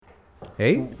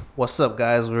Hey? What's up,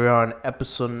 guys? We're on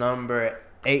episode number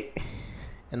 8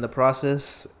 in the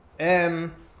process,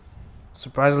 and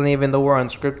surprisingly, even though we're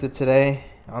unscripted today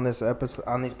on this episode,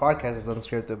 on these podcasts, it's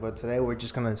unscripted. But today, we're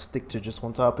just gonna stick to just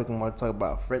one topic, and we're gonna talk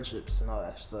about friendships and all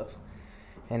that stuff.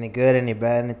 Any good, any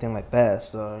bad, anything like that.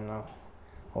 So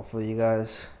hopefully, you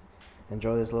guys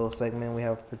enjoy this little segment we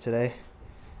have for today,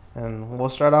 and we'll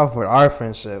start off with our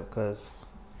friendship because.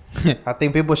 I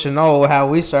think people should know how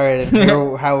we started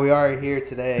and how we are here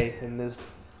today in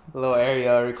this little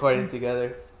area recording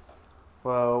together.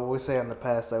 Well, we say in the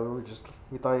past that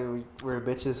we thought we were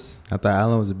bitches. I thought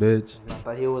Alan was a bitch. And I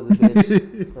thought he was a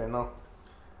bitch. Right now.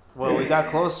 Well, we got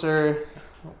closer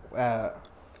at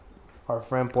our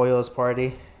friend Pollo's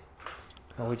party.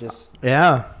 And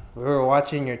we were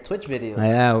watching your Twitch videos.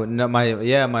 Yeah, no,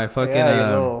 my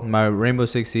fucking my Rainbow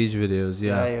Six Siege videos.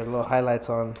 Yeah, your little highlights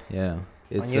on. Yeah.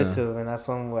 On YouTube, and I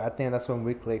think that's when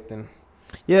we clicked. And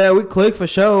yeah, we clicked for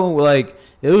sure. Like,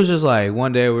 it was just like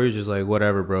one day we were just like,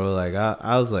 whatever, bro. Like,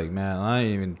 I was like, man,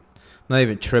 I'm not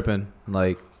even tripping.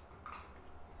 Like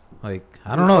I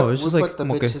don't know. It's just like the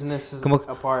bitchness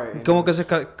apart. Como que se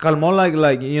calmó,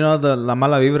 like you know, the la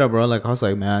mala vibra, bro. Like, I was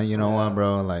like, man, you know what,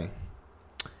 bro? Like,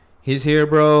 he's here,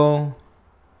 bro.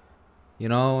 You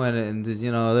know, and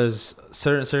you know, there's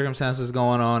certain circumstances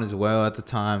going on as well at the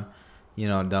time. You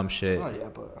know, dumb shit. Oh, yeah,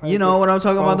 but you know what I'm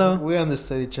talking about, though? We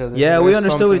understood each other. Yeah, we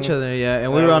understood each other, yeah.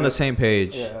 And we were on the same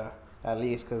page. Yeah, at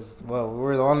least. Because, we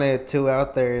were the only two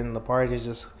out there in the parties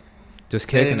just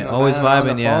kicking it. Always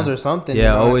vibing, yeah. Phones or something.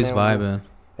 Yeah, always vibing.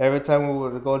 Every time we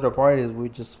would go to parties,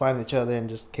 we'd just find each other and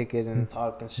just kick it and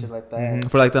talk and shit like that. Mm-hmm.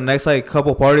 For, like, the next, like,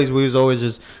 couple parties, we was always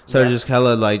just started just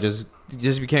hella, like, just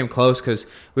became close because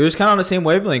we was kind of on the same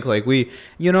wavelength. Like, we,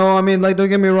 you know, I mean, like, don't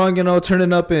get me wrong, you know,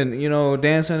 turning up and, you know,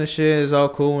 dancing and shit is all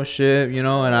cool and shit, you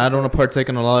know, and I don't partake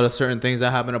in a lot of certain things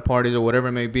that happen at parties or whatever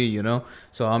it may be, you know,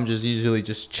 so I'm just usually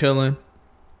just chilling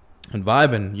and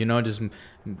vibing, you know, just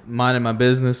minding my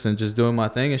business and just doing my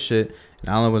thing and shit. And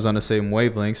Alan was on the same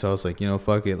wavelength, so I was like, you know,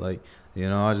 fuck it, like, you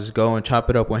know, I'll just go and chop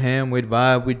it up with him. We'd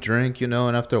vibe, we'd drink, you know,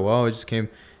 and after a while, it just came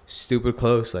stupid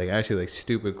close, like actually like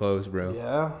stupid close, bro.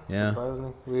 Yeah.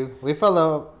 Surprisingly, we fell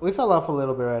off a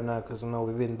little bit right now because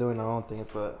we've been doing our own thing,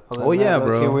 but bro,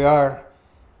 here we are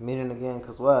meeting again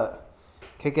because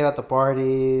kick it at the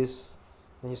parties.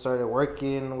 Then you started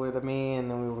working with me,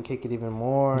 and then we would kick it even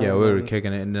more. Yeah, we were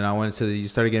kicking it, and then you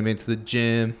started getting me into the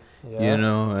gym, you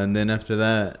know, and then after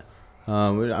that,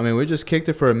 we just kicked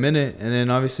it for a minute, and then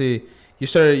obviously you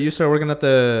started working at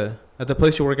the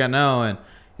place you work at now, and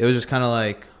it was just kind of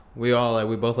like. We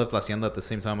both left La Hacienda at the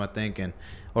same time, I think,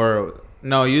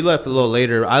 no, you left a little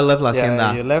later. I left La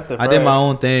Hacienda. Yeah, you left it first. I did my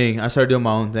own thing. I started doing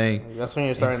my own thing. That's when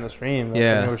you're starting to stream. That's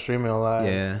when you were streaming a lot.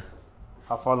 Yeah.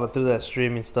 I followed through that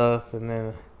streaming stuff, and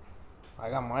then I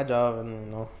got my job,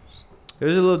 and it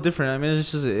was a little different. I mean,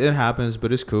 it's just it happens,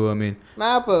 but it's cool. I mean,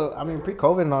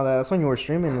 pre-COVID and all that. That's when you were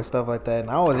streaming and stuff like that. And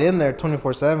I was in there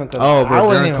 24/7. Oh,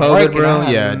 bro, during COVID, bro.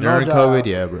 Yeah, during COVID,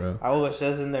 yeah, bro. I was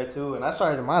just in there too, and I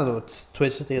started my little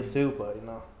Twitch deal too, but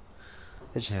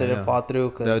it just didn't fall through.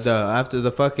 Cause after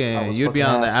the fucking, you'd be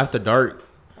on the after dark.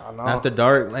 I know. After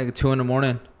dark, like 2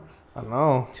 a.m. I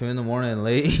know. 2 a.m.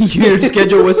 late. Your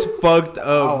schedule was fucked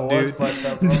up, dude. I was fucked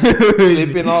up, bro.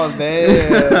 Sleeping all day.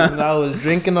 And I was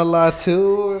drinking a lot,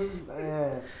 too.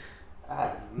 Man, I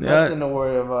had nothing to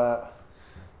worry about.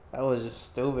 That was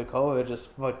just stupid. COVID just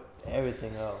fucked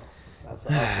everything up. That's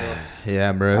how I feel.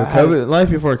 Yeah, bro. Life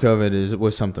before COVID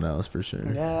was something else, for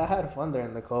sure. Yeah, I had fun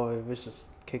during the COVID. It was just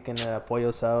kicking at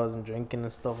Pollo's house and drinking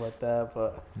and stuff like that.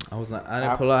 But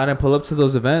I didn't pull up to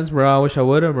those events, bro. I wish I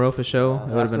would have, bro, for sure. It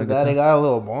would have been a good time. It got a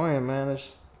little boring, man. It's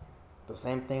just the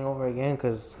same thing over again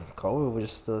because COVID was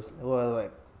just it was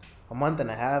like a month and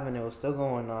a half and it was still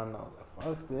going on. I was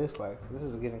like, fuck this. Like, this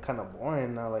is getting kind of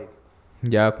boring now. Like,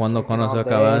 yeah, cuando se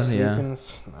acaba, yeah.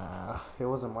 Nah, it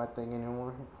wasn't my thing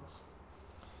anymore.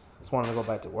 I just wanted to go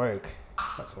back to work.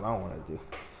 That's what I want to do.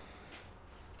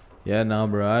 Yeah, no,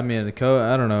 bro. I mean, the COVID,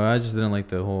 I don't know. I just didn't like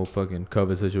the whole fucking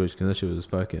COVID situation because that shit was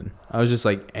fucking. I was just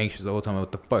like anxious the whole time.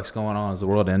 What the fuck's going on? Is the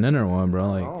world ending or what, bro?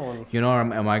 Like, you know,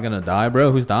 am I gonna die,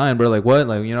 bro? Who's dying, bro? Like, what?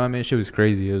 Like, you know what I mean? Shit was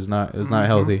crazy. It was not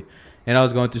healthy. And I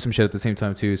was going through some shit at the same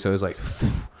time too. So it was like,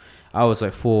 I was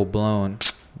like full blown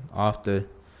off the,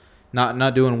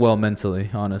 not doing well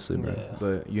mentally, honestly, bro. Yeah.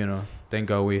 But you know, thank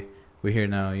God we here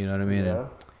now. You know what I mean? Yeah.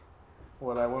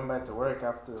 Well, I went back to work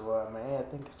after, I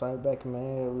think I started back in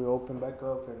May. We opened back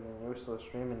up, and then you were still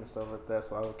streaming and stuff like that,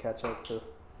 so I would catch up too.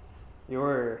 You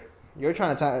were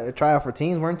trying to try out for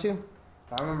teams, weren't you?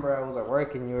 I remember I was at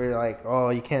work, and you were like,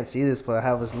 oh, you can't see this, but I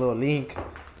have this little link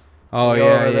Oh You're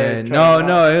yeah, over there yeah. trying No, to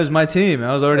no, it was my team.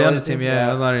 I was already Oh, on the your team. team? Yeah, I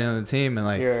Yeah. was already on the team, and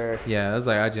like, You're, yeah, I was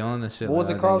like IG on this shit. what was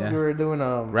like, it called? Yeah. You were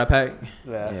doing Rap Pack.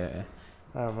 Yeah. Yeah.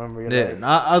 I remember. You're Yeah, like,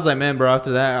 I was like, man, bro.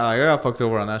 After that, I got fucked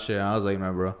over on that shit. I was like,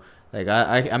 man, bro. Like,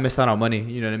 I missed out on money.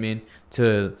 You know what I mean?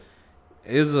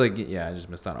 It was like, yeah, I just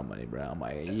missed out on money, bro. I'm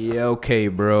like, yeah, okay,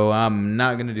 bro. I'm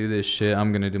not gonna do this shit.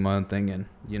 I'm gonna do my own thing, and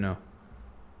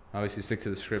obviously stick to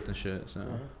the script and shit. So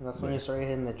that's when you started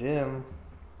hitting the gym,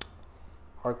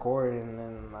 hardcore, and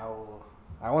then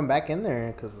I went back in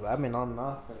there because I've been on and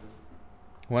off. And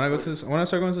when I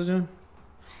started going to the gym,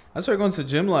 I started going to the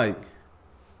gym like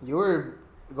you were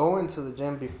going to the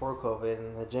gym before COVID,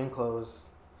 and the gym closed,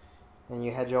 and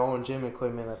you had your own gym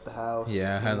equipment at the house.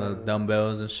 yeah, I had the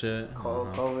dumbbells and shit.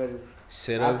 COVID.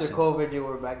 Sit-ups. After COVID, you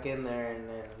were back in there, and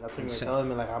then that's when you were telling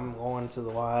me like I'm going to the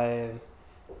Y,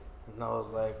 and I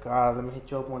was like, God, let me hit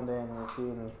you up one day and we'll see.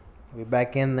 And we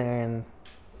back in there and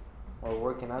we're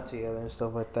working out together and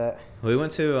stuff like that. We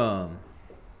went to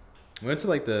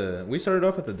like we started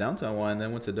off at the downtown Y and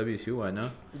then went to WCY.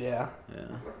 No. Yeah. Yeah.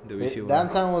 WCY.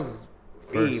 Downtown was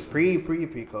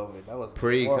pre-COVID. That was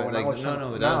pre. before, Like, that was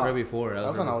right before.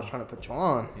 That's when I was trying to put you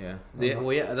on. Yeah.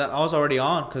 Well, yeah. I was already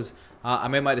on because I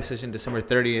made my decision December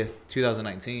 30th,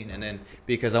 2019, and then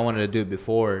because I wanted to do it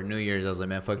before New Year's, I was like,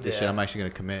 man, fuck this shit. I'm actually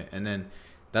gonna commit. And then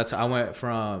I went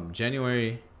from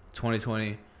January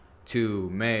 2020 to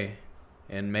May,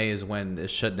 and May is when it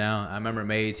shut down. I remember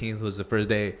May 18th was the first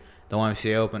day the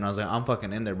YMCA opened. I was like, I'm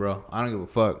fucking in there, bro. I don't give a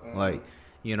fuck. Like,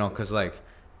 cause like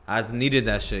I needed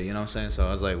that shit. You know what I'm saying? So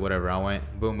I was like, whatever. I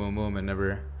went boom, boom, boom, and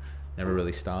never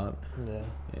really stopped. Yeah.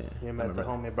 You met the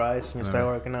homie Bryce and you started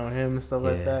working out with him and stuff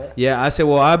like that. Yeah, I said,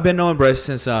 well, I've been knowing Bryce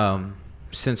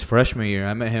since freshman year.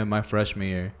 I met him my freshman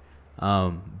year,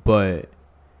 but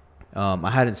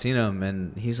I hadn't seen him,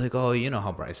 and he's like, oh, you know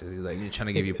how Bryce is. He's like, you're trying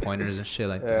to give you pointers and shit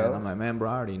like that. And I'm like, man, bro,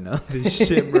 I already know this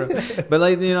shit, bro. But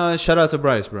like, shout out to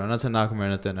Bryce, bro. Not to knock him or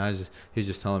nothing. He's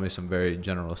just telling me some very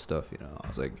general stuff. I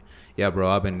was like, yeah, bro,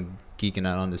 I've been geeking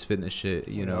out on this fitness shit,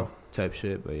 type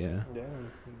shit. But yeah. Yeah,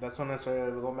 that's when I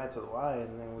started going back to the Y,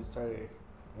 and then we started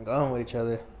going with each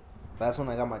other. That's when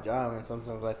I got my job, and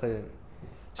sometimes I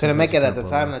couldn't make it at the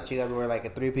time that you guys were like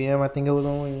at 3 p.m. I think it was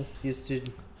when we used to.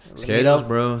 Schedules,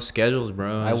 bro.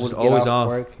 I would always off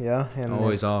work, yeah, and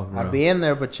always off, bro. I'd be in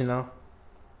there, but and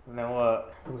then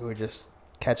what? We were just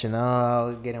catching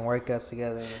up, getting workouts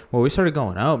together. Well, we started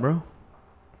going out, bro.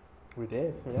 We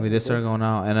did. Yeah, we did start going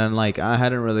out, and then like I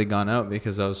hadn't really gone out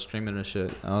because I was streaming and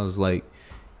shit. I was like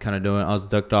kind of I was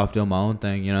ducked off doing my own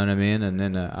thing, you know what I mean? And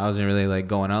then I wasn't really like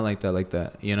going out like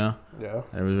that, Yeah.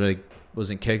 I really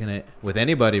wasn't kicking it with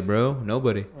anybody, bro.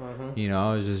 Nobody. Mm-hmm.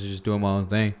 I was just doing my own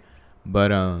thing. But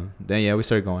then yeah, we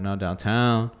started going out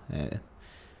downtown, and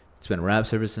it's been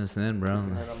raps ever since then, bro.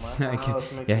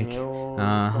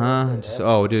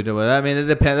 Oh, dude. Well, I mean, it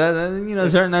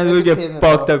depends. Certain nights we get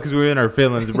fucked up because we're in our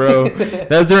feelings, bro. That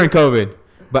was during COVID,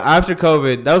 but after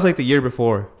COVID, that was like the year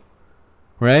before,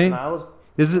 right? No,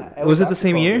 was it the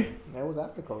same year? It was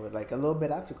after COVID, like a little bit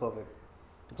after COVID.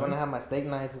 It's when I had my steak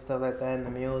nights and stuff like that, and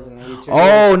the meals and the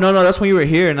Oh no, that's when you were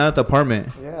here, not at the apartment.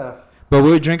 Yeah. But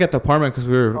we would drink at the apartment because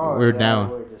we were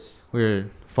down. We were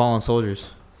fallen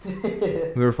soldiers.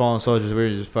 We were fallen soldiers. We were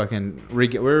just fucking. We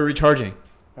were recharging.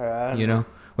 We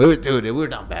were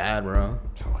down bad, bro.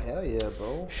 Oh hell yeah,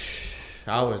 bro.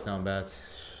 I was down bad.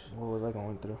 What was I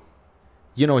going through?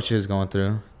 You know what she was going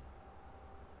through.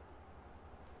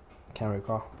 Can't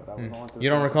recall, but I was going through. You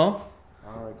don't recall?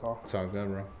 I don't recall. It's all good,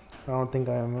 bro. I don't think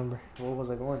I remember. What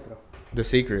was I going through? The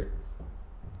secret.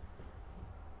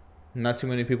 Not too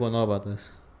many people know about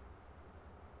this.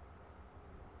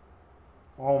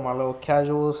 Oh, my little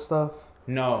casual stuff?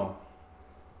 No?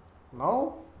 I don't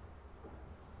know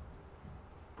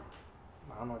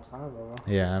what you're talking about,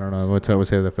 bro. Yeah, I don't know. We'll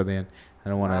save that for the end. I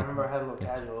don't want to. I remember I had a little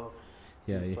casual.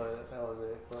 Yeah. That was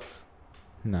it. But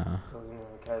nah. It wasn't even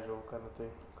a casual kind of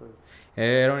thing.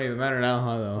 It don't even matter now,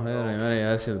 huh, though? It don't even matter.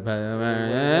 That shit doesn't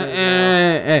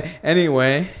matter.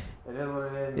 Anyway. It is what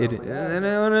it is. It is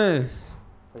what it is.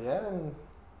 But yeah, then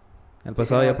ya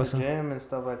pasó. Gym and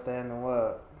stuff like that, and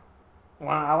what? Well,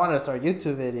 I wanted to start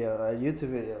YouTube videos.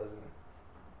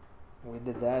 We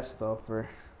did that stuff for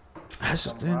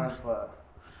some months, but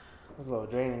it was a little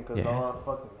draining because all the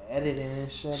fucking editing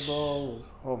and shit, bro.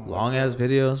 Long ass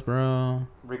videos, bro.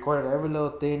 Recorded every little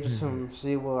thing just to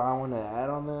see what I want to add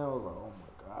on there. I was like, oh my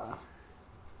god.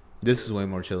 This is way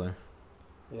more chiller.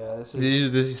 Yeah, this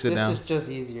is just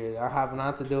easier. I have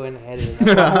not to do any editing.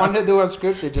 That's what I wanted to do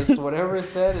unscripted. Just whatever it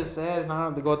said, and I don't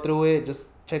have to go through it. Just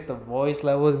check the voice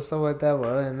levels and stuff like that. But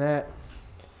other than that,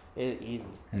 it's easy.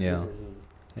 Yeah.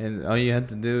 And all you have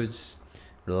to do is just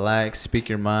relax, speak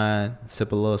your mind,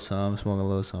 sip a little something, smoke a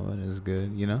little something. It's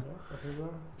good, you know. Yeah,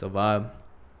 It's a vibe.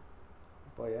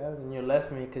 but yeah, then you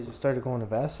left me because you started going to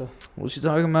Vasa. What you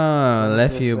talking about? I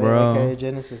left you, Genesis, bro. Okay,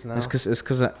 Genesis now. It's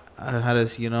cause I had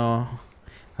this, you know,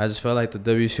 I just felt like the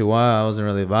WCY, I wasn't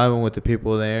really vibing with the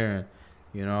people there. And,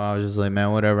 you know, I was just like,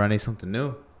 man, whatever, I need something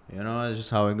new. You know, it's just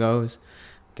how it goes.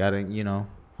 Gotta, you know,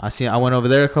 I went over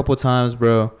there a couple times,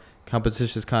 bro.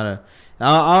 Competition's kind of,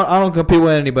 I don't compete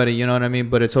with anybody, you know what I mean?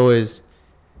 But it's always,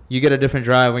 you get a different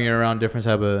drive when you're around different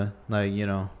type of, like, you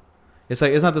know. It's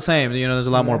like, it's not the same. You know, there's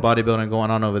a lot more bodybuilding going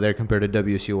on over there compared to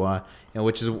WCY, and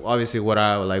which is obviously what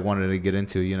I like wanted to get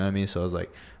into. You know what I mean? So I was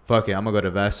like, fuck it, I'm gonna go to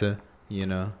Vasa. You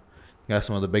know, got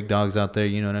some of the big dogs out there.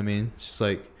 You know what I mean? It's just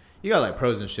like you got like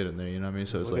pros and shit in there. You know what I mean?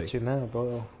 So it's Look like, at you now,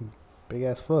 bro. Big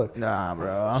ass fuck. nah,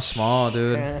 bro, I'm small,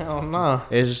 dude. Hell no.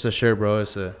 It's just a shirt, bro.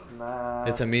 It's a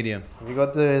medium. If you go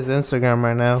through his Instagram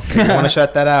right now, if you want to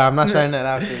shut that out. I'm not shutting that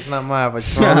out because it's not mine.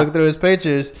 But you want to look through his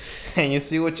pictures and you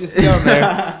see what you see on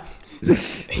there.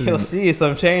 You'll see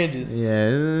some changes.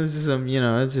 Yeah, it's just some, you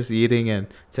know, it's just eating and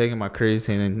taking my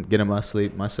creatine and getting my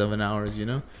sleep, my 7 hours, you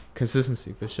know,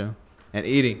 consistency for sure, and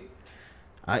eating.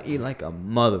 I eat like a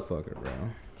motherfucker, bro.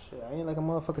 Shit, I eat like a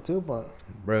motherfucker too, but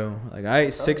Bro, like I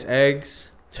ate 6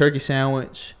 eggs, turkey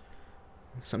sandwich,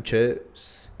 some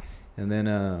chips, and then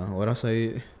what else I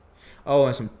eat? Oh,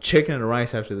 and some chicken and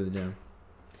rice after the gym.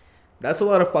 That's a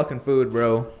lot of fucking food,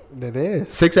 bro. it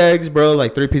is. 6 eggs, bro,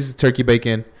 like 3 pieces of turkey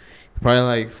bacon. Probably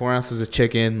like 4 ounces of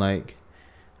chicken, like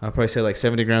I'll probably say like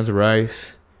 70 grams of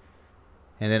rice,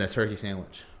 and then a turkey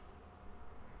sandwich.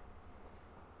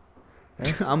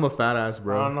 I'm a fat ass,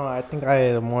 bro. I don't know. I think I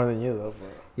ate more than you though,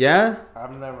 but Yeah? I've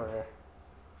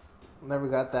never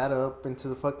got that up into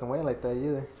the fucking way like that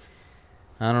either.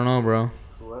 I don't know, bro.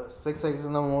 So what? 6 eggs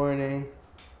in the morning.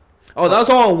 Oh, that was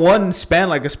all in one span,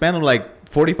 like a span of like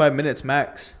 45 minutes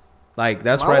max. Like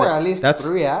that's Mine right. were at least that's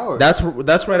 3 hours.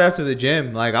 That's right after the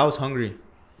gym. Like I was hungry.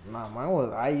 Nah, mine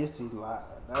was. I used to eat a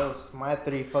lot. That was my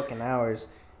 3 fucking hours.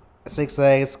 6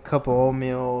 eggs, cup of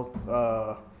oatmeal,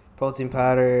 protein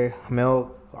powder,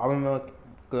 milk, almond milk.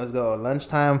 Let's go.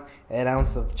 Lunchtime, 8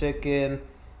 ounces of chicken,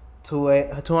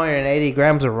 280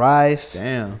 grams of rice.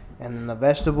 Damn. And the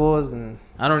vegetables and.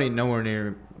 I don't eat nowhere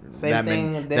near Same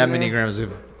thing. that many grams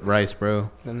of rice,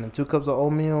 bro. And then 2 cups of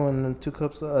oatmeal and then 2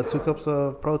 cups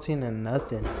of protein and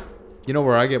nothing. You know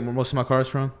where I get most of my carbs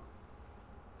from?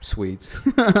 Sweets.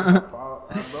 Bro,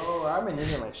 I've been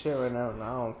eating like shit right now. And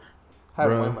I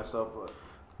haven't weighed myself, but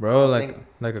bro, like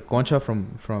a concha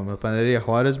from Panaderia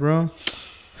Juarez, bro.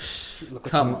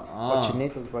 Come on.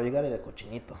 Cochinitos, bro. You gotta eat a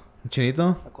cochinito.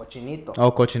 Chinito? A cochinito.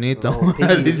 Oh, cochinito. Little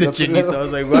piggy. He said chinito. I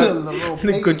was like, what?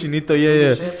 The cochinito,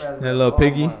 yeah. That little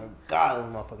piggy. Oh my God, those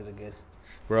motherfuckers are good.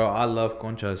 Bro, I love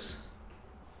conchas.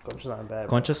 Conchas aren't bad.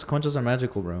 Conchas are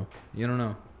magical, bro. You don't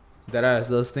know. That ass,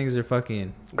 those things are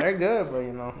fucking. They're good, bro.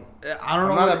 You know. I don't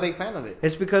know. I'm not a big fan of it.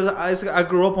 It's because I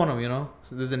grew up on them, you know.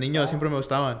 So desde niño siempre me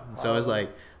gustaban. So it's like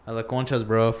the conchas,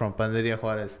 bro, from Panaderia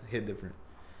Juarez hit different.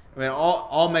 I mean,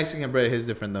 all Mexican bread hits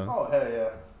different though. Oh hell yeah.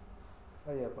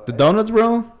 Oh yeah, but The donuts,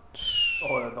 bro.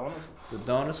 Oh, the donuts. The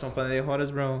donuts from Panaderia Juarez,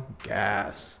 bro.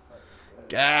 Gas,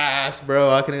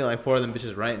 bro. I can eat like 4 of them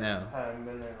bitches right now. I haven't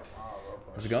been there in a while, bro.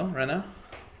 Let's go right now.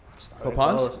 Go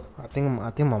pause. I think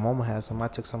my mama has some. I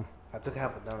took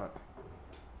half a donut.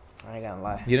 I ain't gonna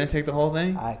lie. You didn't take the whole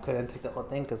thing? I couldn't take the whole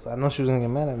thing because I know she was gonna get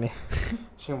mad at me.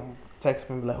 She text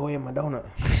me and be like, "Who ate my donut?"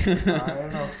 I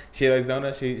don't know. She likes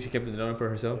donuts. She kept the donut for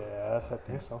herself. Yeah, I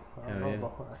think so. I don't know. Yeah.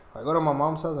 Bro. I go to my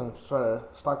mom's house and try to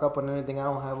stock up on anything I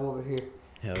don't have over here.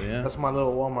 Hell yeah. That's my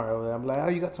little Walmart over there. I'm like, "Oh,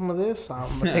 you got some of this?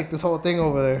 I'm gonna take this whole thing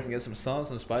over there." Get some salt,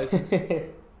 some spices. Yeah.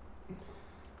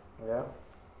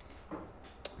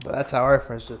 But that's how our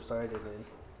friendship started, man.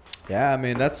 Yeah, I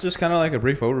mean, that's just kind of like a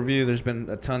brief overview. There's been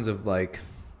tons of like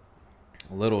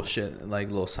little shit, like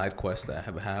little side quests that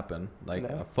have happened, like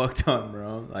a fuck ton,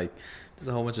 bro. Like just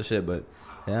a whole bunch of shit. But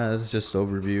yeah, that's just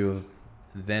overview of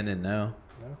then and now.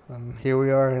 Yeah. And here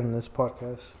we are in this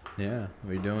podcast. Yeah,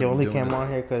 we're doing. He only came on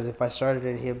here because if I started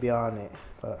it, he'd be on it.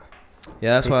 But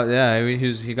yeah, that's why. Yeah,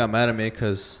 he got mad at me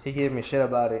because he gave me shit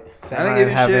about it. I didn't give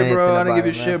you shit, bro. I didn't give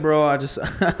you shit, bro. I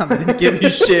didn't give you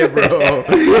shit, bro.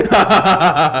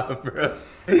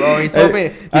 Bro, he told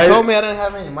me I didn't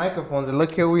have any microphones, and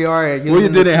look here we are. Well, you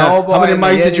didn't have. How many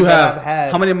mics did you have?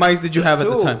 How many mics did you have at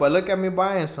the time? But look at me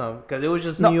buying some because it was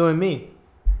just you and me.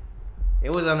 It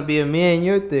was gonna be a me and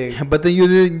you thing. But then you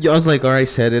did. I was like, all right,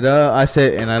 set it up. I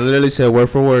said, and I literally said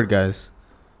word for word, guys.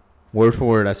 Word for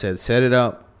word, I said, set it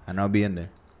up, and I'll be in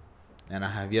there. And I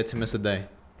have yet to miss a day.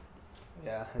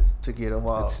 Yeah, it took you a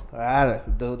while.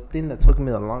 The thing that took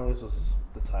me the longest was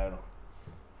the title.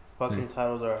 Fucking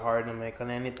titles are hard to make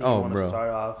on anything Oh, you want bro. to start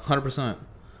off. 100%.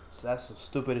 So that's the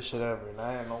stupidest shit ever, and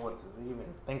I didn't know what to even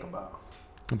think about.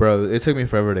 Bro, it took me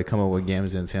forever to come up with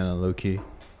Gamz antenna, low key.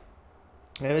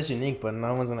 Yeah, it's unique, but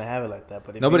no one's gonna have it like that.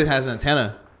 But if Nobody you, has an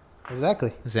antenna.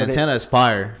 exactly. This antenna is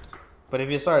fire. But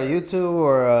if you start a YouTube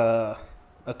or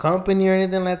a company or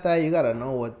anything like that, you gotta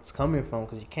know what's coming from,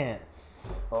 because you can't.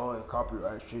 Oh,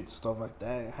 copyright shit, stuff like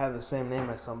that. Have the same name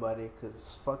as somebody, because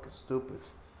it's fucking stupid.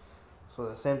 So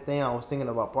the same thing, I was thinking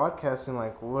about podcasting.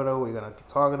 Like, what are we gonna be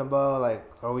talking about? Like,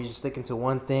 are we just sticking to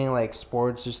one thing, like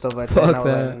sports or stuff like that? Fuck and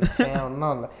I was like, damn,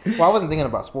 no. Like, well, I wasn't thinking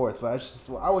about sports, but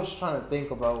I was just trying to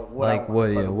think about what. Like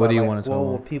what? Yeah. What do you want to talk about?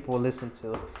 What will people listen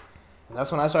to? And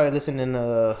that's when I started listening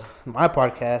to my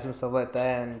podcast and stuff like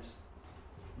that, and just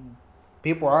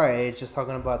people our age just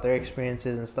talking about their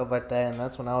experiences and stuff like that. And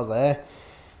that's when I was like,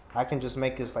 I can just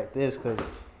make this like this,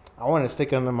 because I want to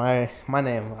stick under my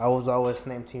name. I was always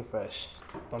named Team Fresh.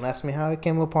 Don't ask me how it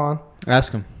came upon.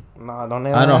 Ask him. No, don't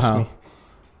ever I know ask how. me.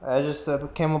 I just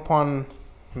came upon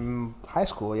high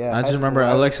school, yeah. I just remember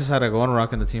Alexis had a go on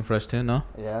rocking the Team Fresh too, no?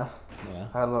 Yeah. Yeah.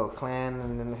 Had a little clan,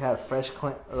 and then we had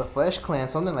the Fresh Clan,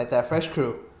 something like that, Fresh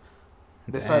Crew.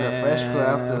 They started a Fresh Crew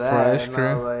after that. Fresh and Crew.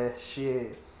 I was like,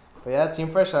 shit. But yeah,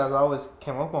 Team Fresh has always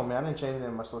came up on me. I didn't change it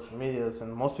in my social medias,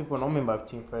 and most people know me by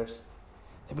Team Fresh.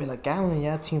 They'd be like, Gallon,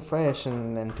 yeah, Team Fresh,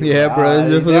 and then people Yeah, like, bro.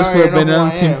 This for been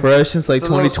on Team Fresh since like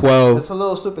 2012. It's a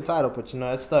little stupid title, but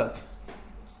it stuck.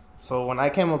 So when I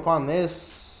came upon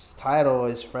this title,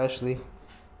 is Freshly,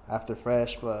 after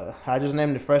Fresh, but I just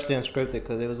named it Freshly Unscripted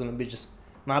because it was gonna be just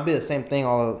not be the same thing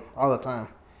all the time.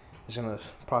 It's gonna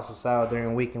process out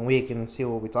during week and see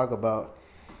what we talk about.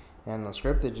 And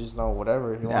Unscripted, just know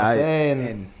whatever you want to say,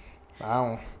 and I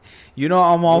don't. You know,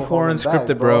 I'm all for holding unscripted,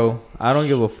 back, bro. I don't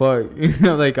give a fuck.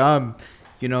 Like, I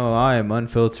am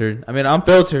unfiltered. I mean, I'm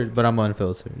filtered, but I'm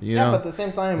unfiltered. You know? But at the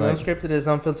same time, like, unscripted is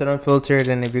unfiltered.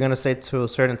 And if you're gonna say to a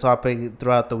certain topic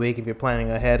throughout the week, if you're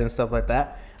planning ahead and stuff like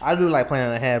that, I do like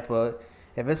planning ahead. But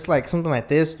if it's like something like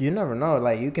this, you never know.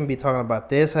 Like, you can be talking about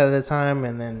this at a time,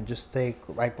 and then just take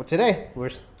like today, we're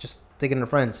just sticking to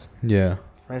friends. Yeah.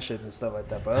 Friendship and stuff like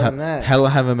that. But other than that, hella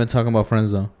haven't been talking about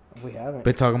friends though. We haven't.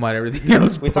 Been talking about everything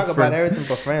else. We talk about everything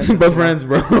but friends. But friends,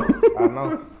 bro. I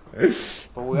know.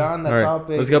 But we're on that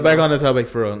topic. Let's go back on the topic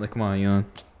for real. Like, come on,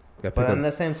 But on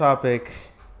the same topic,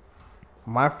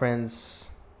 my friends,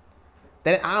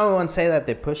 I don't want to say that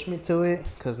they pushed me to it,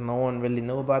 because no one really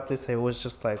knew about this. It was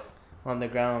just like on the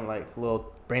ground, like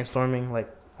little brainstorming. Like,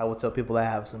 I would tell people I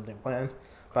have something planned,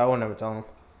 but I would never tell them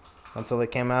until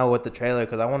it came out with the trailer,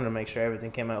 because I wanted to make sure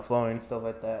everything came out flowing and stuff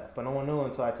like that. But no one knew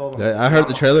until I told them. I heard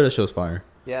the trailer. That show's fire.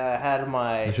 Yeah, I had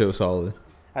my. That shit was solid.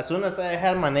 As soon as I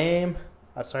had my name,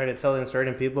 I started telling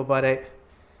certain people about it.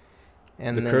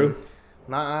 And the then, crew?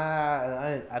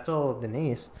 Nah, I told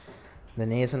Denise,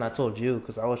 and I told you,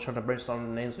 because I was trying to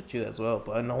brainstorm the names with you as well.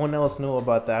 But no one else knew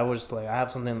about that. I was just like, I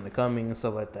have something in the coming and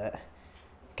stuff like that.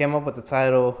 Came up with the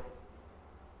title,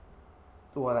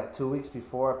 like 2 weeks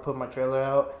before I put my trailer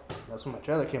out. That's when my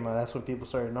trailer came out. That's when people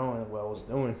started knowing what I was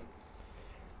doing.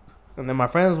 And then my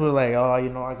friends were like, oh,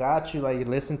 I got you. Like, you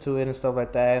listen to it and stuff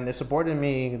like that. And they supported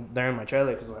me during my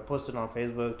trailer, because I posted on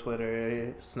Facebook,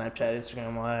 Twitter, Snapchat,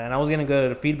 Instagram, all that. And I was getting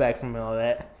good feedback from all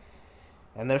that.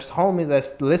 And there's homies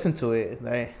that listen to it.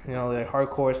 They're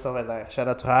hardcore, stuff like that. Shout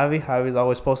out to Javi. Javi's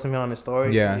always posting me on his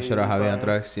story. Yeah, shout out Javi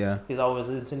Anthrax, yeah. He's always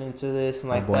listening to this and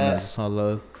like boy that. Knows all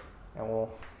love. And we'll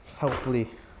hopefully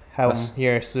have him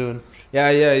here soon. Yeah,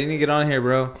 you need to get on here,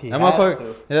 bro. He that has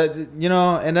motherfucker,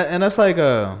 and that's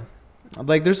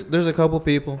like there's a couple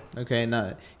people, okay,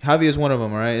 not Javi is one of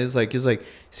them, all right?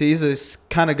 He's this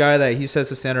kind of guy that he sets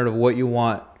the standard of what you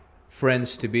want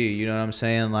friends to be, you know what I'm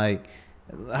saying? Like,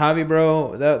 Javi,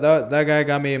 bro, that guy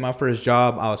got me my first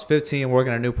job. I was 15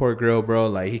 working at Newport Grill, bro.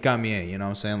 Like, he got me in, you know what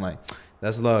I'm saying? Like,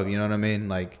 that's love, you know what I mean?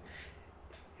 Like,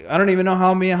 I don't even know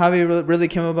how me and Javi really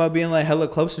came about being like hella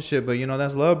close and shit, but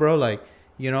that's love, bro. Like,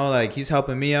 like he's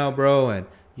helping me out, bro, and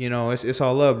it's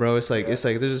all love, bro. It's like there's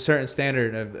a certain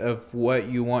standard of what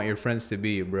you want your friends to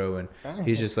be, bro, and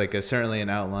he's just like certainly an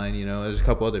outline. There's a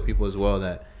couple other people as well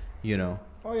that.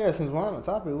 Oh yeah, since we're on the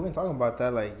topic, we've been talking about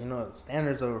that, like,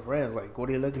 standards of a friend. Like, what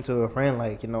are you looking to a friend?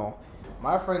 Like,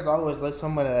 my friends always look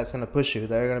somebody that's gonna push you.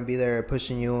 They're gonna be there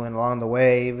pushing you and along the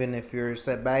way, even if you're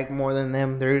set back more than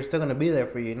them, they're still gonna be there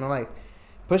for you. Like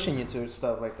pushing you to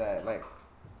stuff like that. Like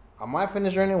on my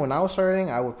fitness journey, when I was starting,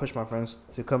 I would push my friends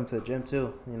to come to the gym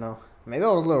too. Maybe I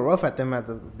was a little rough at them at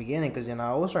the beginning, because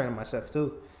I was starting myself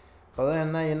too. But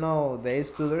then they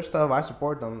do their stuff. I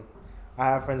support them. I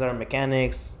have friends that are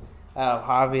mechanics. I have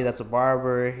Javi, that's a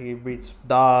barber. He breeds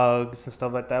dogs and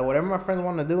stuff like that. Whatever my friends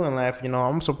want to do in life, I'm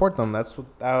gonna support them. That's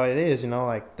how it is,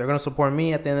 Like, they're gonna support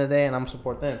me at the end of the day, and I'm gonna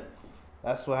support them.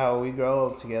 That's how we grow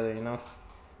up together,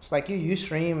 It's like you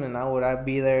stream, and I'd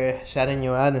be there shouting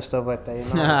you out and stuff like that, I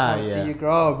just want to see you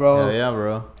grow, bro. Yeah,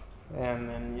 bro. And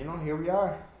then, here we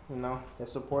are, They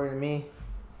supported me.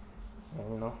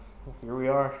 And, here we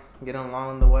are, getting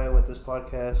along the way with this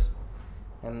podcast.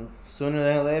 And sooner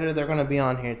than later, they're gonna be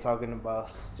on here talking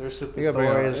about their super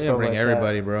stories. You bring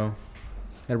everybody, bro.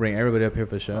 Gotta bring everybody up here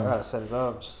for sure. I gotta set it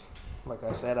up. Just like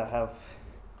I said, I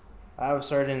have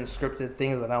certain scripted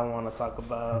things that I want to talk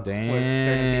about with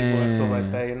certain people and stuff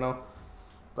like that,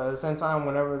 But at the same time,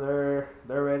 whenever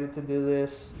they're ready to do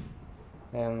this,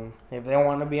 and if they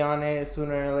want to be on it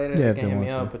sooner or later, they can hit me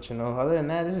up. But other than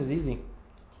that, this is easy.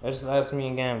 That's me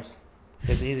and Gamz.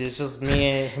 It's easy. It's just me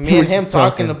and him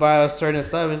talking about certain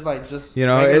stuff. It's like just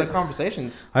regular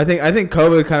conversations. I think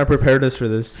COVID kind of prepared us for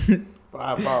this.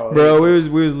 Bro, we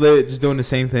was lit, just doing the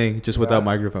same thing, just without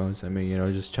microphones. I mean,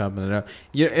 just chopping it up.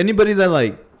 Anybody that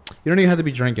you don't even have to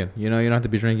be drinking. You don't have to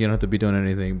be drinking. You don't have to be doing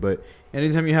anything. But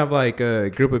anytime you have like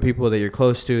a group of people that you're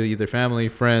close to, either family,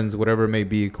 friends, whatever it may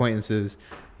be, acquaintances,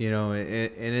 and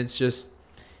it's just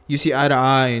you see eye to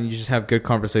eye and you just have good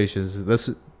conversations.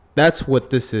 That's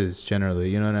what this is generally.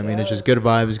 You know what I mean? It's just good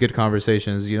vibes, good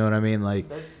conversations. You know what I mean? Like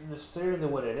that's seriously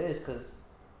what it is, because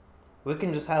we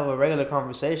can just have a regular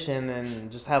conversation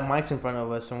and just have mics in front of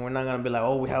us, and we're not gonna be like,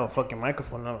 oh, we have a fucking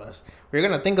microphone of us. We're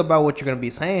gonna think about what you're gonna be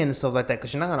saying and stuff like that,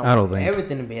 because you're not gonna want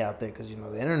everything to be out there, because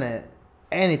the internet,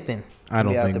 anything can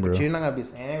be out there, but you're not gonna be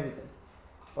saying everything.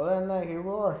 Other than that, here we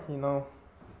are.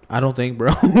 I don't think,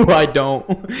 bro. I don't.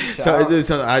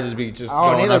 So I just be just.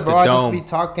 I don't either, bro. I just be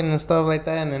talking and stuff like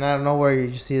that, and then out of nowhere, you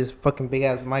just see this fucking big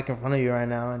ass mic in front of you right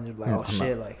now, and you're like, oh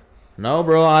shit, like. No,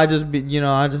 bro. I just be,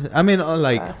 I mean,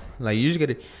 like you just get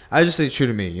it. I just say true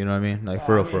to me. You know what I mean? Like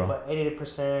for real. But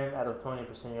 80% out of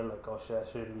 20%, you're like, oh shit,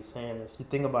 I shouldn't be saying this. You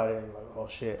think about it, and you're like, oh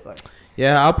shit, like.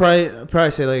 Yeah, I'll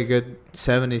probably say like a good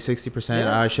 70-60%.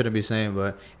 I shouldn't be saying,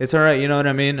 but it's all right. You know what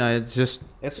I mean? It's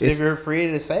if you're free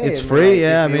to say it's free.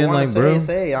 Yeah, I mean, like, bro.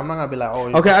 Say, I'm not gonna be like, oh.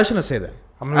 Okay, I shouldn't say that.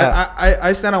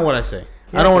 I stand on what I say.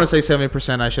 Yeah, I don't want to say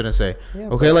 70%. I shouldn't say. Yeah,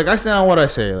 okay, like I stand on what I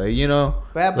say. Like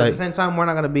But at the same time, we're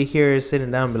not gonna be here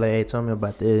sitting down and be like, "Hey, tell me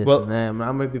about this." Well, and that.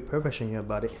 I'm gonna be pressuring you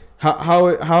about it.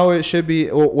 How it should be.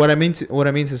 What I mean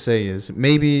to say is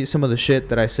maybe some of the shit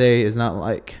that I say is not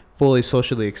like fully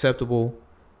socially acceptable.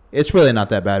 It's really not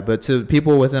that bad, but to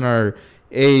people within our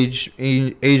age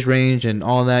range and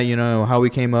all that, how we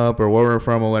came up or where we're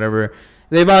from or whatever,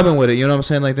 they vibing with it. You know what I'm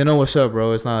saying? Like they know what's up,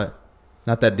 bro. It's not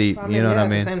that deep. You know what I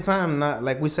mean? At the same time, not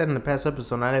like we said in the past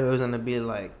episode, not everyone's gonna be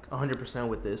like 100%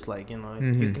 with this. Like you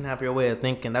can have your way of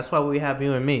thinking. That's why we have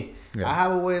you and me. Yeah. I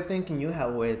have a way of thinking. You have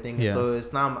a way of thinking. Yeah. So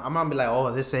it's not. I'm not gonna be like,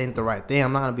 oh, this ain't the right thing.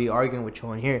 I'm not gonna be arguing with you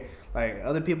on here. Like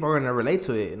other people are gonna relate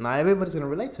to it. Not everybody's gonna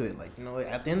relate to it. Like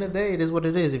at the end of the day, it is what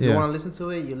it is. If you want to listen to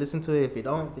it, you listen to it. If you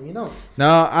don't, then you don't.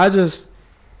 No, I just.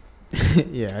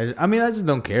 I mean, I just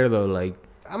don't care though. Like.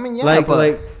 I mean, yeah,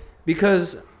 like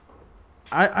because.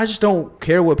 I just don't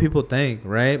care what people think,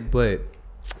 right? But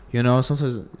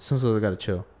sometimes I gotta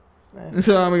chill.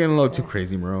 So I'm getting a little too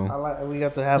crazy, bro. We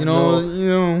have to have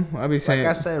I be saying, like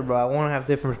I said, bro. I want to have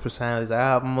different personalities. I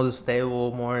have more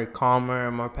stable, more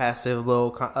calmer, more passive,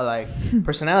 little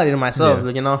personality to myself.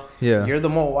 Yeah. You're the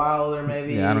more wilder,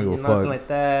 maybe. Yeah, I don't give a fuck. Nothing like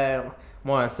that.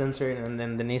 More uncensored, and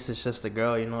then Denise is just a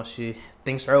girl. She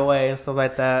thinks her way and stuff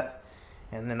like that.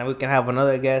 And then we can have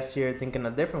another guest here thinking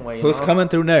a different way. Who's coming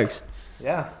through next?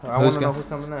 Yeah, I want to know who's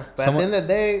coming next. But at the end of the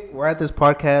day, we're at this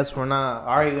podcast. We're not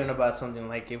arguing about something.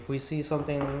 Like, if we see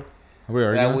something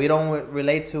that we don't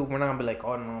relate to, we're not going to be like,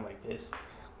 oh, no, like this.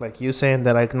 Like you saying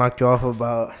that I knocked you off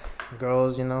about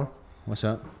girls, What's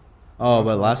up? Oh,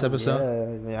 but last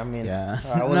episode? Yeah, I mean. Yeah.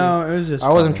 No, it was just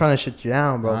I wasn't trying to shut you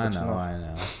down, bro. I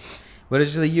know. But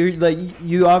it's just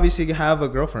you obviously have a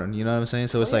girlfriend, you know what I'm saying?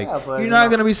 So it's you're not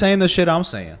going to be saying the shit I'm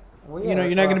saying. Well,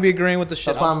 you're not gonna be agreeing with the shit.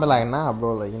 That's why I'm like, nah,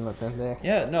 bro. Like, there.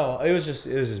 Yeah, no, it was just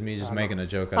me making a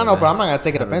joke. I know, bro. I'm not gonna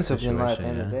take it offensive, at the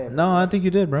end of the day. No, I think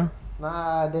you did, bro.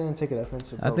 Nah, I didn't take it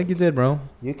offensive, bro. I think you did, bro.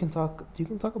 You can talk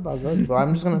about girls, bro.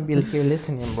 I'm just gonna be here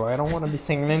listening, bro. I don't want to be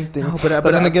saying anything. No, but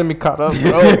that's gonna get me caught up,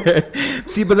 bro.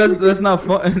 See, but that's not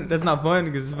fun. That's not fun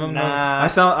because I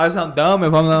sound dumb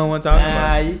if I'm the only one talking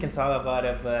about it. Nah, you can talk about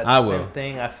it, but the same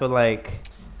thing. I feel like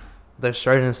there's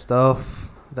certain stuff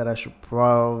that I should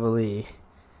probably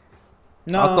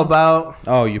talk about.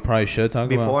 Oh, you probably should talk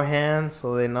beforehand,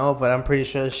 so they know. But I'm pretty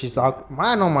sure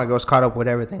I know my girl's caught up with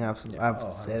everything I've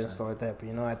said and stuff like that. But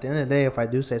at the end of the day, if I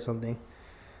do say something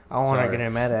I don't want her Sorry.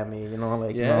 getting mad at me. You know,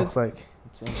 like Yeah, you know, it's like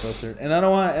it's unfiltered, and I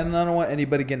don't want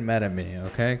anybody getting mad at me.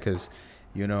 Okay, because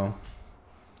you know,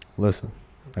 listen,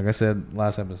 like I said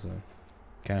last episode.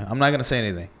 Okay, I'm not gonna say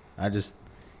anything. I just,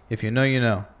 if you know, you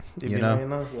know. if You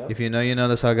know? yeah. If you know, you know.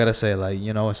 That's all I gotta say. Like,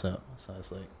 you know what's up. So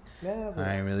it's like, Yeah, but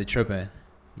I ain't really tripping.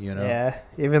 You know. yeah,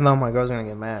 even though my girl's gonna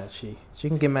get mad, she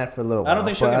can get mad for a little while. I don't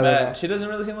think she'll but get other mad. than She doesn't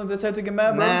really seem like the type to get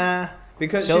mad, bro. Nah,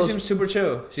 Because she she'll- seems super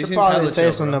chill. She she'll seems probably hella say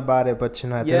chill, something bro. about it, but you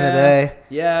know, at the Yeah. end of the day,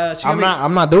 Yeah,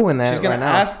 I'm not doing that. She's gonna right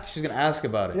now. ask. She's gonna ask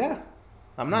about it. Yeah,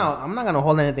 I'm not gonna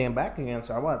hold anything back against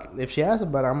her. If she asks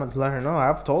about it, I'm gonna let her know.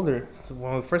 I've told her so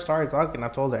when we first started talking. I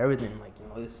told her everything. Like, you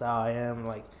know, this is how I am.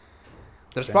 Like,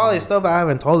 there's Damn. probably stuff I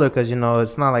haven't told her because you know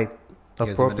it's not like the You guys have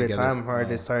been appropriate together time for her for-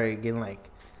 to start getting like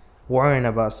worrying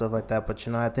about stuff like that. But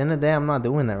you know, at the end of the day, I'm not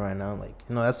doing that right now. Like,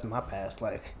 you know, that's my past.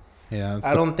 Like, Yeah.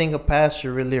 I don't think a past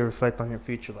should really reflect on your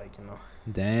future. Like, you know,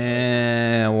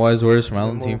 Damn. Wise words from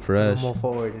Alan Move- Team Fresh. Move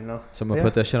forward. You know. Someone Yeah.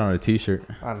 put that shit on a t-shirt.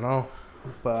 I know,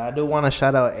 but I do want to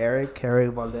shout out Eric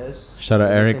Valdez. Shout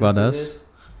out Eric Listening to Valdez. this.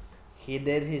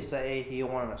 He say he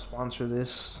wanted to sponsor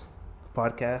this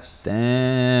podcast,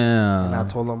 Damn. and I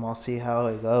told him I'll see how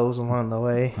it goes along the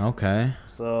way. Okay.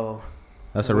 So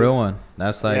That's a real one.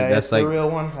 That's like yeah, that's it's like a real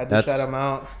one. I did that's- shout him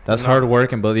out. that's You know, hard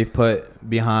work and belief put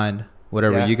behind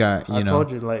whatever yeah, you got. You I know.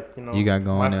 told you, like, you know, you got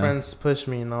going, My yeah. friends push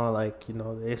me, you know, like, you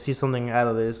know, they see something out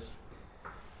of this,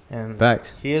 and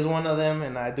Facts. he is one of them,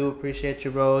 and I do appreciate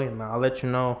you, bro. And I'll let you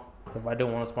know if I do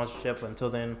want a sponsorship. But until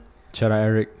then, Shout out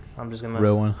Eric. I'm just gonna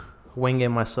Real one. wing it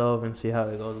myself and see how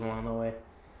it goes along the way.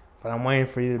 But I'm waiting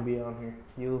for you to be on here.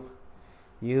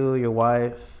 You, your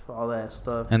wife, all that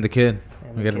stuff. And the kid.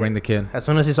 And We the got to bring kid. the kid. As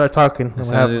soon as he start talking, As we'll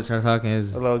soon as have they start talking,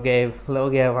 his a little Gabe.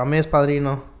 I miss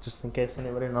Padrino, just in case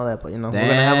anybody know that. But you know, we're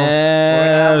gonna have him. We're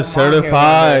gonna have him Damn, on here one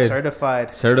day. certified.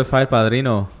 Certified. Certified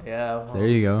padrino. Yeah. Well, There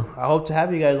you go. I hope to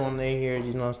have you guys one day here.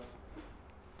 You know,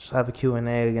 just have a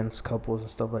Q&A against couples and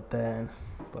stuff like that.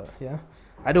 But yeah,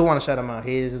 I do want to shout him out.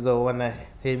 He is the one that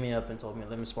hit me up and told me,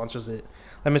 let me sponsor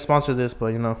this. But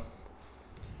you know,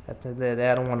 at the end of the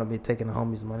day, I don't want to be taking the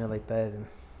homies' money like that and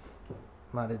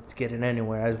not to get it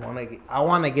anywhere. I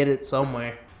want to get it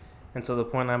somewhere. Until the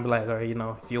point I'm like, all right, you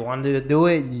know, if you want to do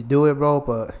it, you do it, bro.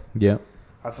 But Yeah.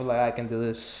 I feel like I can do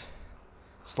this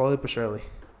slowly but surely.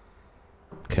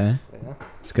 Okay. Yeah.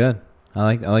 It's good.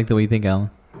 I like the way you think, Alan.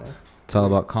 Yeah. It's all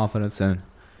about confidence and,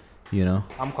 you know,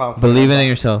 I'm confident. believing in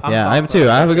yourself. I'm Yeah, I am too. confident.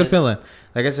 I have a good It's- feeling.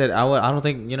 Like I said, I don't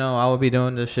think, you know, I would be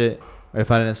doing this shit if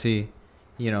I didn't see,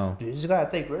 you know. You just gotta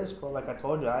take risks, bro. Like I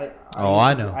told you, I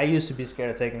know. I used to be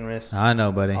scared of taking risks. I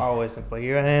know, buddy. Always, but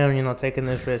here I am, you know, taking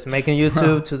this risk, making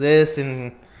YouTube to this,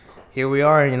 and here we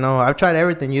are. You know, I've tried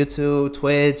everything: YouTube,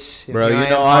 Twitch. and Bro, here you I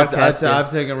know, am podcasting.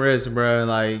 I've taken risks, bro.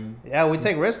 Like, Yeah, we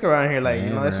take risk around here. Like, you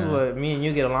Yeah, know, this is bro. what me and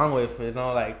you get along with. You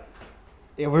know, like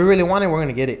if we really want it, we're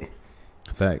gonna get it.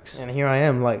 facts. And here I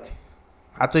am. Like,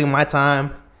 I took my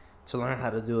time to learn how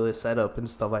to do this setup and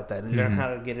stuff like that, and learn Mhm. how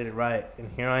to get it right. And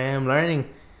here I am learning.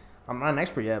 I'm not an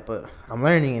expert yet, but I'm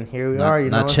learning, and here we are. You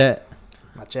know, Not Chet.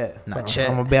 Not yet. Not But yet.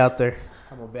 I'm gonna be out there.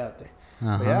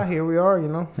 Uh-huh. But yeah, here we are. You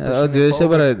know. Oh, pushing it dude,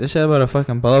 forward. this shit about to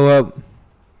fucking blow up.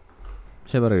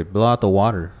 Shit about to blow out the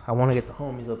water. I want to get the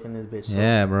homies up in this bitch. So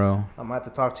Yeah, bro. I'm about to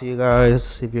talk to you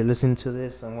guys. If you're listening to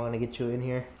this, I want to get you in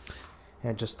here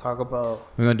and just talk about.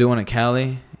 We're gonna do one in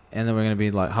Cali, and then we're gonna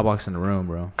be like hotboxing the room,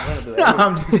 bro. We're gonna do everything.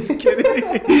 I'm just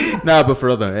kidding. Nah, but for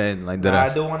real though, and like that. Nah,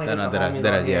 I do want to get the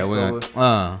homies on here, Yeah, we're so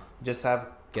gonna. just have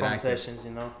Get active. conversations.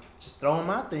 You know, just throw them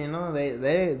out there. You know,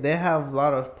 they have a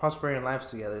lot of prospering lives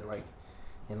together. Like,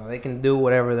 you know, they can do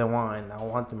whatever they want. And I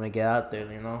want them to get out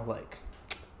there. You know, like.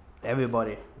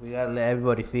 Everybody, we gotta let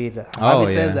everybody feed. Javi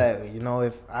says that, you know,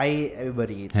 if I eat,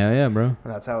 everybody eats. Hell yeah, bro.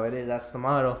 And that's how it is. That's the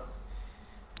motto.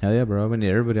 Hell yeah, bro. We need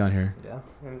everybody on here. Yeah.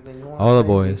 All the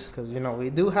boys. Because, you know,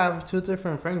 we do have 2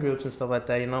 different friend groups and stuff like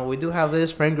that. You know, we do have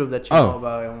this friend group that you Oh. know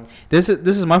about. And This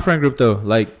is my friend group though.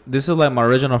 Like this is like my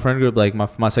original friend group. Like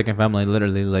my second family,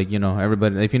 literally. Like, you know,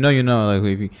 everybody. If you know, you know. Like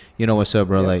if you know what's up,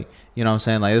 bro. Yeah. Like, you know what I'm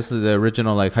saying. Like this is the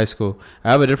original like high school.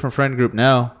 I have a different friend group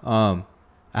now.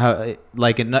 I have,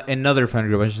 like another friend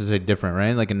group. I should say different,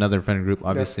 right? Like another friend group,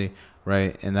 obviously,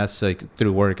 right? And that's like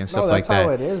through work and stuff like that. that's how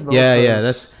it is, bro. Yeah,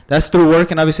 'cause- that's through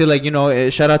work, and obviously, like, you know,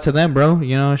 shout out to them, bro.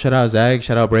 You know, shout out Zag,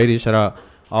 shout out Brady, shout out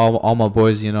all my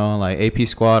boys. You know, like AP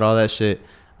squad, all that shit.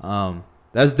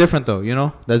 That's different though. You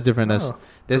know, that's different. That's Oh.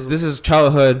 this is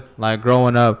childhood, like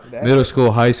growing up, Yeah. middle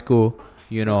school, high school.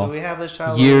 You So know, we have this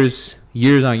child. years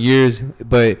on years,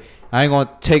 but I ain't gonna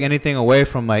take anything away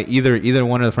from like either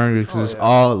one of the friend groups, 'cause Oh, it's yeah.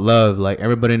 all love. Like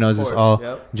everybody knows Of it's course, all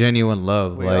yep. genuine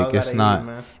love. We all Like gotta it's eat, not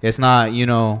man.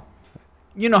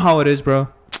 you know how it is, bro.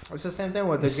 It's the same thing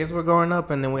with the kids were growing up,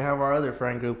 and then we have our other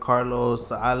friend group,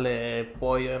 Carlos, Ale,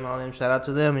 Pollo, and all them. Shout out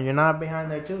to them. And you're not behind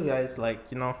there too, guys.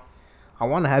 Like, you know, I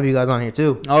want to have you guys on here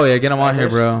too. Oh yeah, get them on here,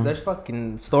 bro. There's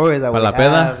fucking stories that we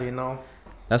have, you know.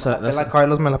 That's like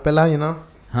Carlos me la pela, you know.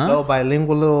 Huh? Little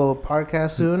bilingual little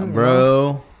podcast soon, bro. You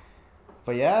know?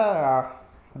 But yeah,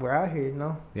 we're out here, you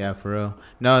know. Yeah, for real.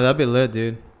 No, that'd be lit,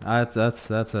 dude. That's a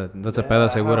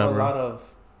peda segura, bro.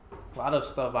 A lot of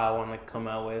stuff I want to come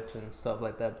out with and stuff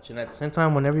like that. But you know, at the same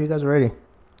time, whenever you guys are ready,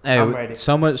 hey, I'm ready.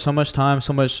 So much time,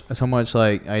 so much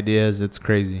like ideas. It's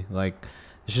crazy. Like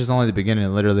it's just only the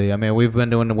beginning, literally. I mean, we've been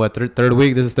doing what third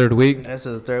week. This is third week. This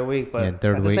is the third week, but at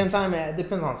the same time, it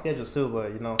depends on schedules too.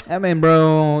 But you know, I mean,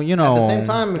 bro, you know, at the same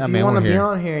time, if you want to be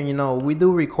on here, you know, we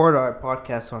do record our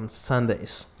podcast on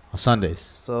Sundays. On Sundays.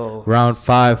 So around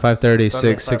 5:30,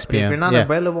 6 p.m. If you're not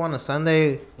available on a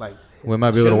Sunday, like. We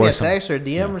might be able to work some. Text or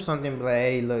DM or something. Be like,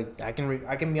 hey, look, I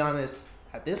can be on this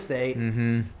at this date,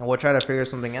 and we'll try to figure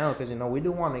something out because you know we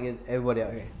do want to get everybody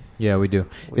out here. Yeah, we do.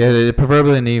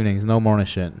 Preferably in the evenings, no morning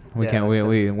shit. We can't.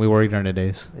 We work during the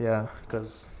days. Yeah,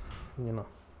 because you know,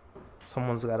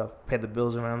 someone's got to pay the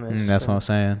bills around this. That's what I'm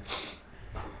saying.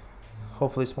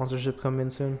 Hopefully, sponsorship come in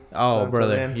soon. Oh,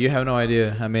 brother, then, you have no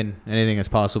idea. I mean, anything is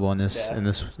possible in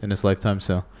this lifetime.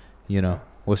 So, you know,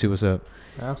 we'll see what's up.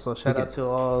 Yeah, so shout out to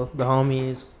all the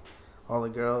homies, all the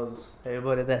girls,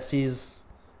 everybody that sees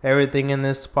everything in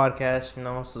this podcast, you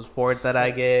know, support that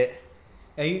I get.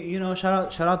 Hey, you know,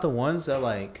 shout out the ones that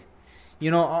like,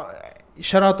 you know,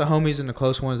 shout out the homies and the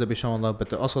close ones that be showing love,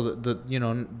 but also the you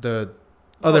know, the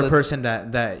other person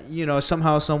that you know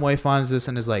somehow some way finds this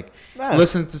and is like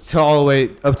listened to all the way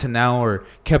up to now or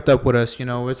kept up with us, you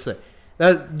know, it's like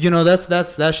that, you know,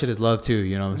 that shit is love too,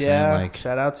 you know what I'm saying? Like,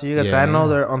 shout out to you guys. I know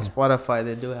they're on Spotify.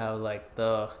 They do have like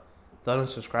the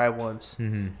unsubscribed ones.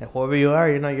 And whoever you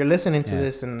are, you know, you're listening to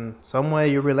this in some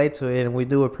way you relate to it, and we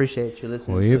do appreciate you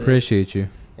listening to it. We appreciate you.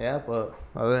 Yeah, but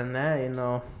other than that, you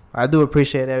know, I do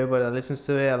appreciate everybody that listens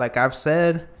to it. Like I've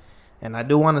said, and I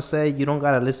do want to say, you don't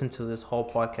got to listen to this whole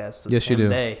podcast the same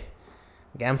day.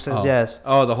 Gamz says yes.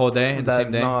 Oh, the whole day? The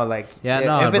same day? No, like,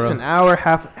 if it's an hour,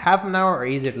 half an hour, or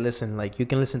easier to listen, like, you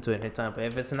can listen to it anytime. But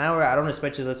if it's an hour, I don't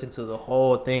expect you to listen to the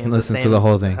whole thing. Listen to the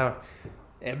whole thing.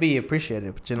 It'd be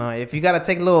appreciated. But, you know, if you got to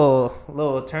take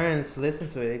little turns to listen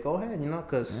to it, go ahead, you know,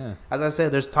 because, as I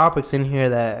said, there's topics in here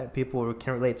that people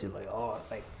can relate to. Like, oh,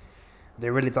 like,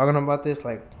 they're really talking about this?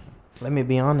 Like, let me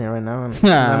be on there right now and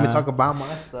let me talk about my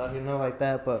stuff, you know, like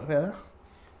that. But, yeah.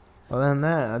 Other than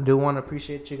that, I do want to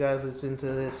appreciate you guys listening to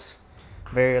this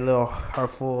very little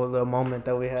heartful little moment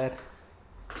that we had.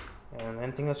 And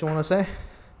anything else you want to say?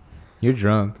 You're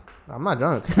drunk. I'm not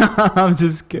drunk. I'm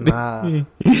just kidding. Nah,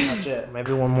 not yet.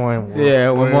 Maybe one more.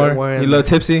 One more. You a little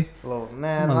tipsy? I'm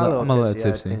a little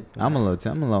tipsy.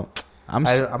 I'm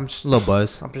just a little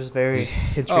buzz. I'm just very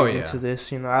intrigued into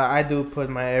this. You know, I do put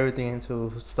my everything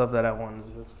into stuff that I want to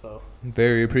do. So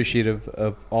very appreciative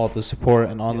of all the support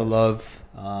and all the love.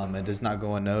 It does not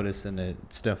go unnoticed, and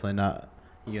it's definitely not.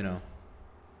 You know,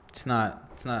 it's not.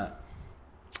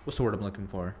 What's the word I'm looking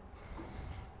for?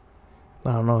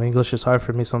 I don't know. English is hard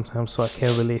for me sometimes, so I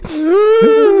can't really.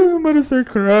 I'm gonna start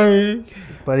crying.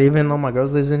 But even though my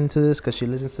girl's listening to this, because she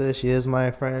listens to this, she is my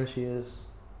friend. She is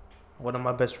one of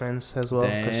my best friends as well,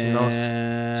 because she knows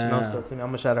stuff to me. I'm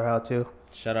gonna shout her out too.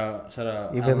 Shout out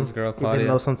even Alan's girl Claudia. Even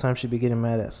though sometimes she be getting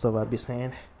mad at stuff I be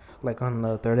saying, like on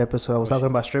the third episode, I was talking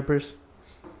about strippers.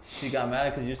 She got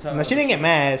mad because you was talking. No, she didn't get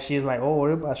mad. She was like, "Oh,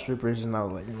 what about strippers?" And I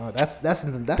was like, "You know, that's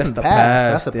in the past.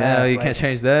 That's the past. Yeah, you can't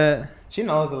change that." She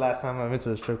knows the last time I went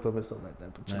to a strip club and stuff like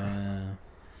that. But you know,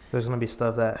 there's gonna be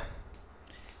stuff that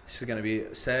she's gonna be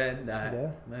sad.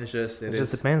 It's just it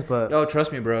just depends. But yo,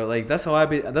 trust me, bro. Like that's the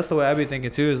way I be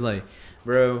thinking too. Is like,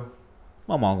 bro,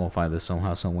 my mom gonna find this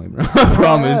somehow, some way, bro. I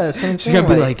promise. She's gonna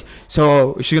be like,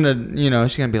 so she's gonna be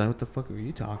like, what the fuck are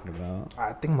you talking about?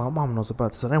 I think my mom knows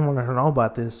about this. I didn't want her to know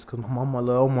about this because my mom a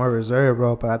little more reserved,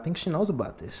 bro. But I think she knows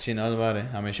about this. She knows about it.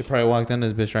 I mean, she probably walked in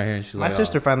this bitch right here and she's like, my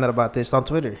sister found out about this on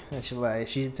Twitter, and she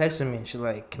texted me and she's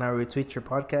like, can I retweet your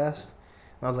podcast?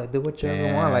 And I was like, do what you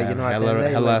ever want, like, you know.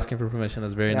 Hella asking for permission.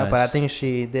 That's very nice. But I think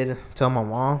she did tell my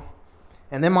mom.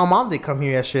 And then my mom did come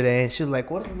here yesterday, and she's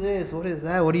like, "What is this? What is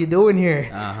that? What are you doing here?"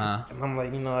 And I'm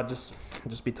like, you know, I just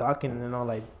be talking, you know,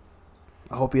 like,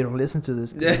 I hope you don't listen to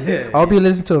this. I hope you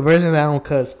listen to a version that I don't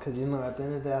cuss, because, you know, at the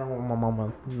end of the day, I don't want my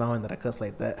mama knowing that I cuss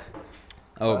like that.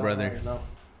 Oh, brother. No.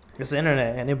 It's the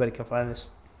internet. Anybody can find this.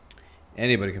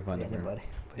 Anybody can find it. Anybody.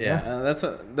 That's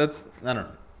I don't know.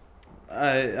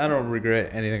 I don't regret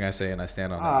anything I say, and I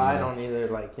stand on it. I don't either.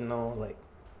 Like, you know, like,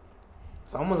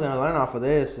 someone's gonna learn off of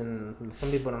this, and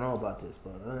some people don't know about this.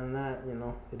 But other than that, you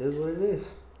know, it is what it is.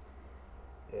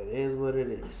 it is what it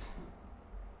is.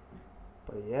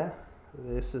 But yeah,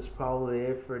 this is probably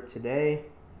it for today.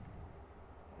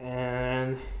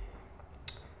 And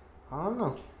I don't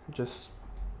know, just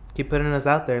keep putting us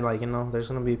out there. Like, you know, there's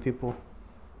gonna be people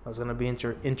that's gonna be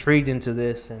intrigued into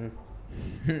this, and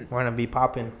we're gonna be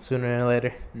popping sooner or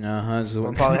later.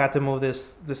 We'll probably have to move the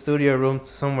studio room to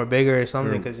somewhere bigger or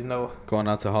something, because, you know, going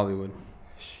out to Hollywood.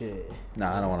 Shit.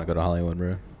 Nah, I don't want to go to Hollywood,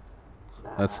 bro.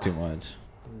 Nah. That's too much.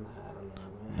 Nah, I don't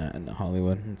know, man. Nah,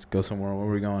 Hollywood. Let's go somewhere. Where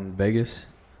are we going? Vegas?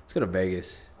 Let's go to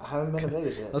Vegas. I haven't been to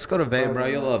Vegas yet. Let's go to Vegas, bro.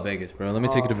 You'll love Vegas, bro. Let me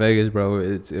take you to Vegas, bro.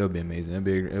 It'll be amazing.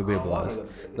 It'll be a blast.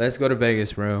 Let's go to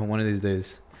Vegas, bro. One of these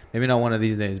days. Maybe not one of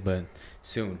these days, but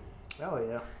soon. Oh,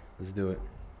 yeah. Let's do it.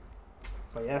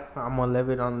 But yeah, I'm going to leave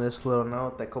it on this little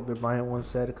note that Kobe Bryant once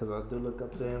said, because I do look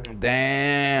up to him.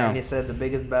 Damn. And he said the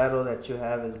biggest battle that you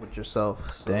have is with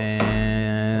yourself. So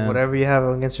damn. Whatever you have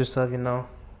against yourself, you know,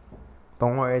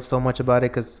 don't worry so much about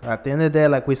it, because at the end of the day,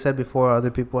 like we said before,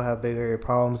 other people have bigger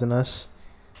problems than us.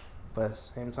 But at the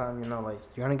same time, you know, like,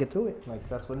 you're going to get through it. Like,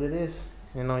 that's what it is.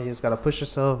 You know, you just got to push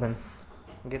yourself and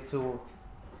get to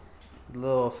the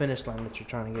little finish line that you're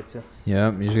trying to get to.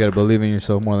 Yeah, you just got to believe in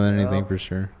yourself more than anything, for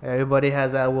sure. Everybody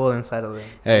has that will inside of them.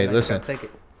 Hey, listen. Take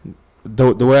it.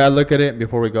 The way I look at it,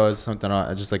 before we go, is something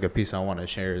just like a piece I want to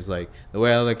share, is like, the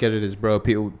way I look at it is, bro,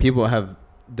 people have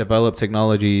developed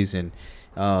technologies and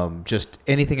just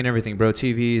anything and everything, bro.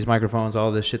 TVs, microphones,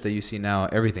 all this shit that you see now,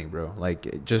 everything, bro.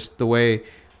 Like, just the way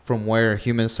from where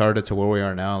humans started to where we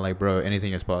are now, like, bro,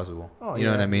 anything is possible. You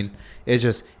know what I mean? It's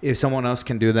just, if someone else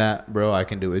can do that, bro, I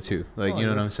can do it too. Like, you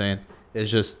know what I'm saying?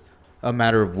 It's just a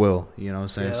matter of will, you know what I'm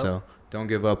saying? Yep. So don't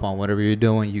give up on whatever you're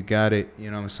doing. You got it, you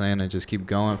know what I'm saying? And just keep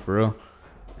going, for real.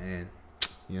 And,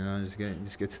 you know,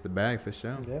 just get to the bag, for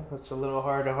sure. Yeah, that's a little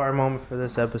hard moment for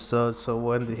this episode. So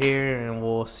we'll end it here, and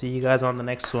we'll see you guys on the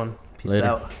next one. Peace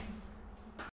out.